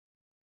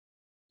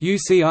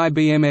UCI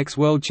BMX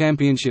World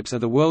Championships are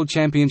the world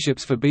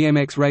championships for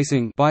BMX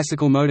racing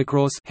bicycle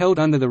motocross held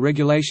under the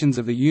regulations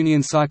of the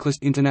Union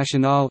Cycliste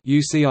Internationale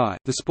 (UCI),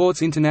 the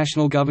sport's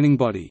international governing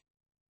body.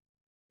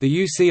 The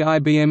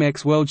UCI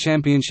BMX World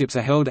Championships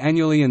are held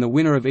annually and the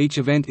winner of each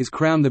event is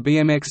crowned the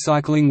BMX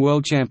Cycling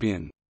World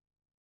Champion.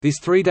 This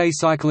three-day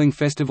cycling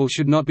festival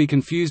should not be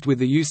confused with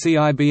the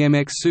UCI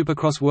BMX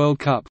Supercross World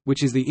Cup,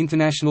 which is the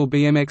international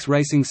BMX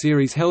racing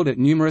series held at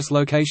numerous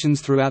locations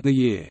throughout the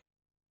year.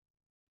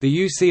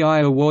 The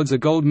UCI awards a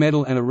gold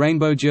medal and a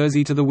rainbow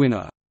jersey to the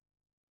winner.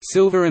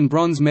 Silver and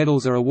bronze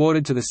medals are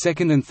awarded to the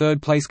second and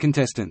third place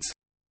contestants.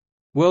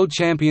 World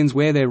champions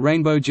wear their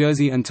rainbow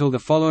jersey until the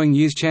following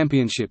year's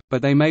championship,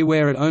 but they may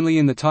wear it only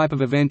in the type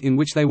of event in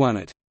which they won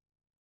it.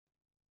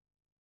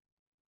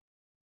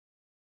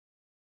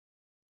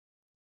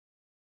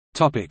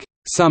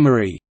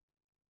 Summary.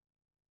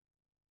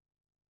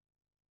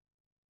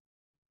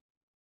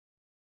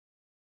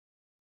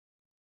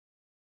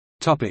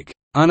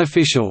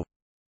 Unofficial.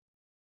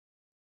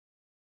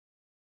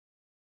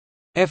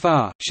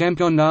 FR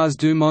Championnats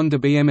du monde de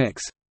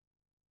BMX.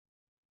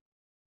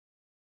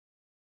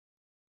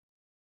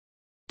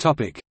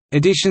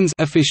 Editions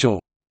official.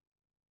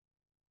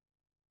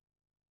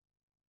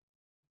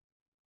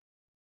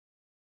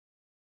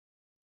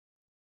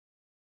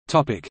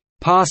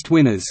 Past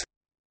winners.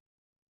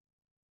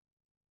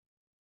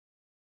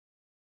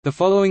 The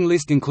following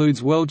list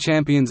includes world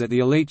champions at the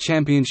elite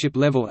championship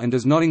level and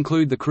does not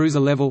include the cruiser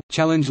level,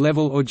 challenge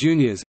level or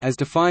juniors, as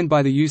defined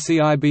by the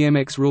UCI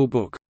BMX rule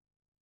book.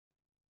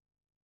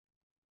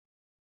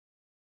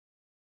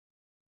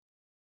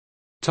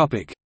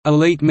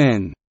 Elite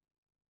men.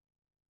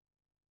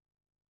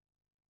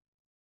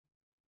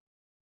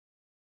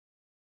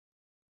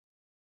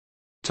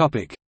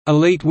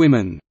 Elite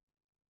women.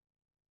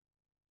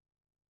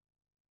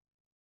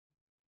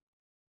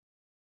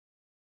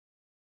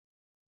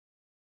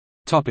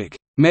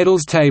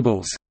 Medals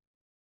tables.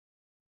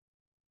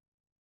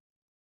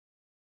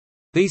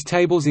 These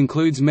tables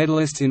includes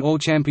medalists in all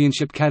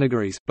championship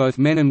categories, both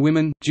men and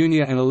women,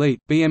 junior and elite,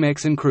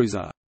 BMX and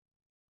cruiser.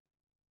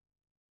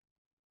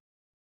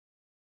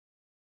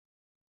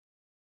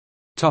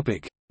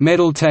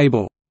 Medal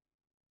table.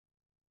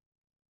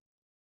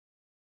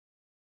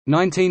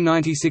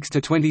 1996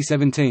 to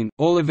 2017,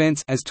 all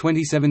events as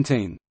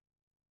 2017.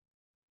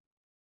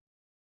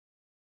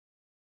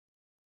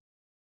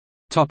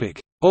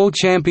 All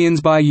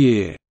champions by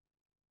year.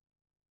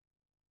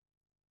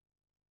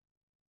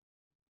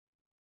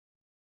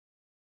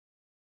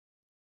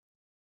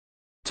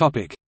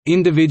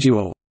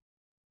 Individual.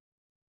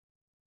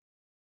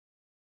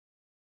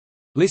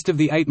 List of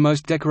the 8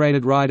 most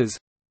decorated riders.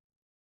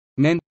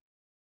 Men,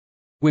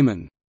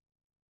 women.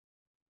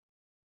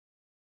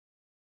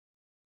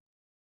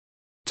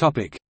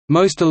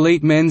 Most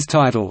elite men's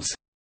titles.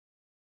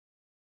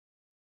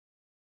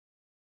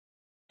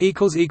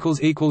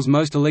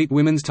 Most elite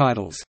women's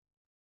titles.